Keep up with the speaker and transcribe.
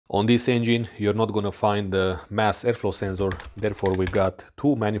On this engine, you're not going to find the mass airflow sensor. Therefore, we've got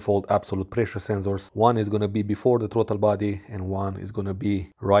two manifold absolute pressure sensors. One is going to be before the throttle body and one is going to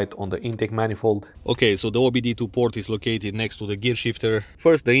be right on the intake manifold. Okay, so the OBD2 port is located next to the gear shifter.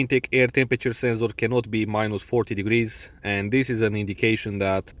 First, the intake air temperature sensor cannot be minus 40 degrees. And this is an indication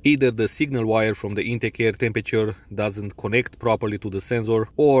that either the signal wire from the intake air temperature doesn't connect properly to the sensor,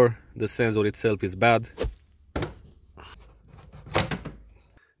 or the sensor itself is bad.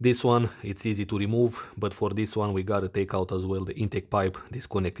 This one, it's easy to remove, but for this one we gotta take out as well the intake pipe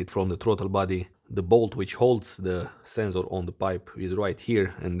disconnected from the throttle body. The bolt which holds the sensor on the pipe is right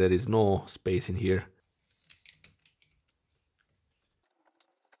here, and there is no space in here.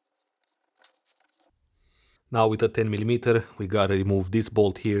 Now with a 10mm we gotta remove this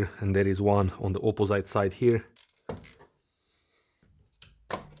bolt here, and there is one on the opposite side here.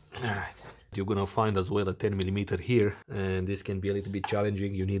 Alright. You're gonna find as well a 10mm here, and this can be a little bit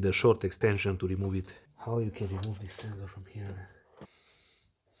challenging. You need a short extension to remove it. How you can remove this sensor from here?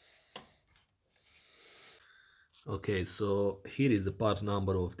 Okay, so here is the part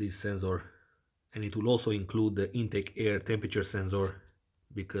number of this sensor, and it will also include the intake air temperature sensor,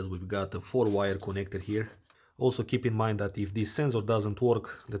 because we've got a 4-wire connector here. Also keep in mind that if this sensor doesn't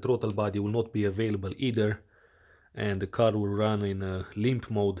work, the throttle body will not be available either, and the car will run in a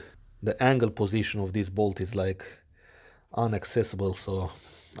limp mode. The angle position of this bolt is like inaccessible, so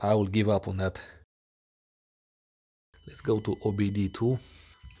I will give up on that. Let's go to OBD2.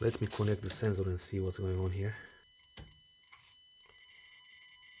 Let me connect the sensor and see what's going on here.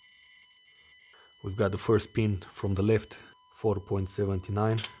 We've got the first pin from the left,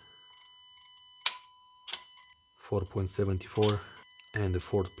 4.79, 4.74, and the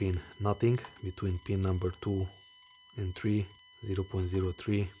fourth pin, nothing. Between pin number 2 and 3,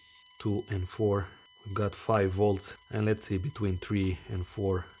 0.03. 2 and 4, we've got 5 volts, and let's see, between 3 and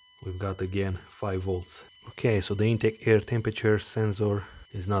 4 we've got again 5 volts. Okay, so the intake air temperature sensor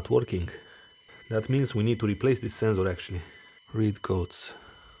is not working. That means we need to replace this sensor actually. Read codes,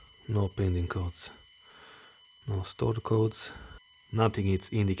 no pending codes, no stored codes, nothing. It's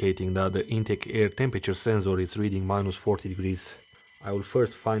indicating that the intake air temperature sensor is reading minus 40 degrees. I will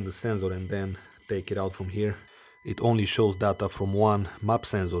first find the sensor and then take it out from here. It only shows data from one map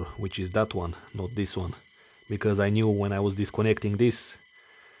sensor, which is that one, not this one, because I knew when I was disconnecting this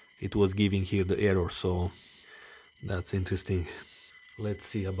it was giving here the error, so that's interesting. Let's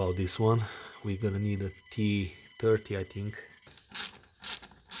see about this one. We're gonna need a T30, I think.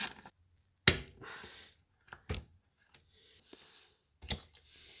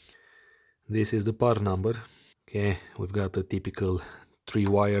 This is the part number. Okay, we've got a typical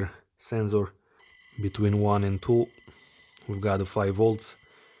 3-wire sensor. Between 1 and 2 we've got the 5 volts,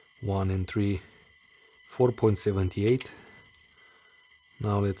 1 and 3 4.78.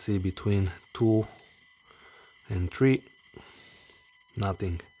 now let's see, between 2 and 3,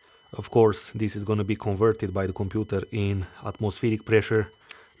 nothing. Of course this is going to be converted by the computer in atmospheric pressure.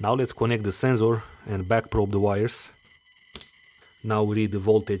 Now let's connect the sensor and back probe the wires. Now we read the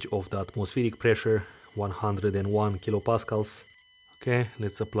voltage of the atmospheric pressure, 101 kilopascals. Okay,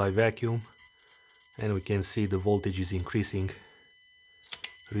 let's apply vacuum. And we can see the voltage is increasing.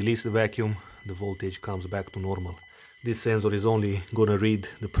 Release the vacuum, the voltage comes back to normal. This sensor is only gonna read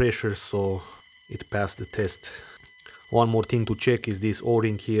the pressure, so it passed the test. One more thing to check is this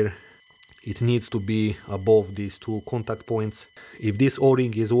O-ring here. It needs to be above these two contact points. If this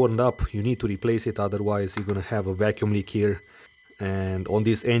O-ring is worn up, you need to replace it, otherwise you're gonna have a vacuum leak here. And on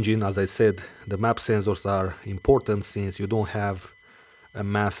this engine, as I said, the map sensors are important since you don't have a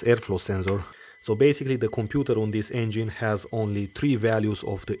mass airflow sensor. So basically the computer on this engine has only 3 values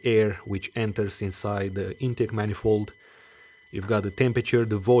of the air which enters inside the intake manifold. You've got the temperature,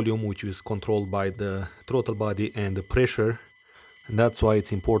 the volume, which is controlled by the throttle body, and the pressure. And that's why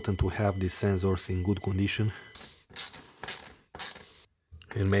it's important to have these sensors in good condition.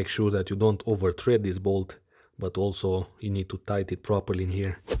 And make sure that you don't over thread this bolt, but also you need to tighten it properly in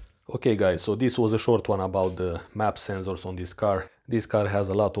here. Okay guys, so this was a short one about the map sensors on this car. This car has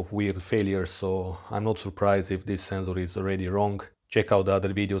a lot of weird failures, so I'm not surprised if this sensor is already wrong. Check out the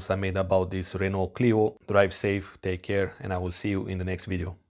other videos I made about this Renault Clio. Drive safe, take care, and I will see you in the next video.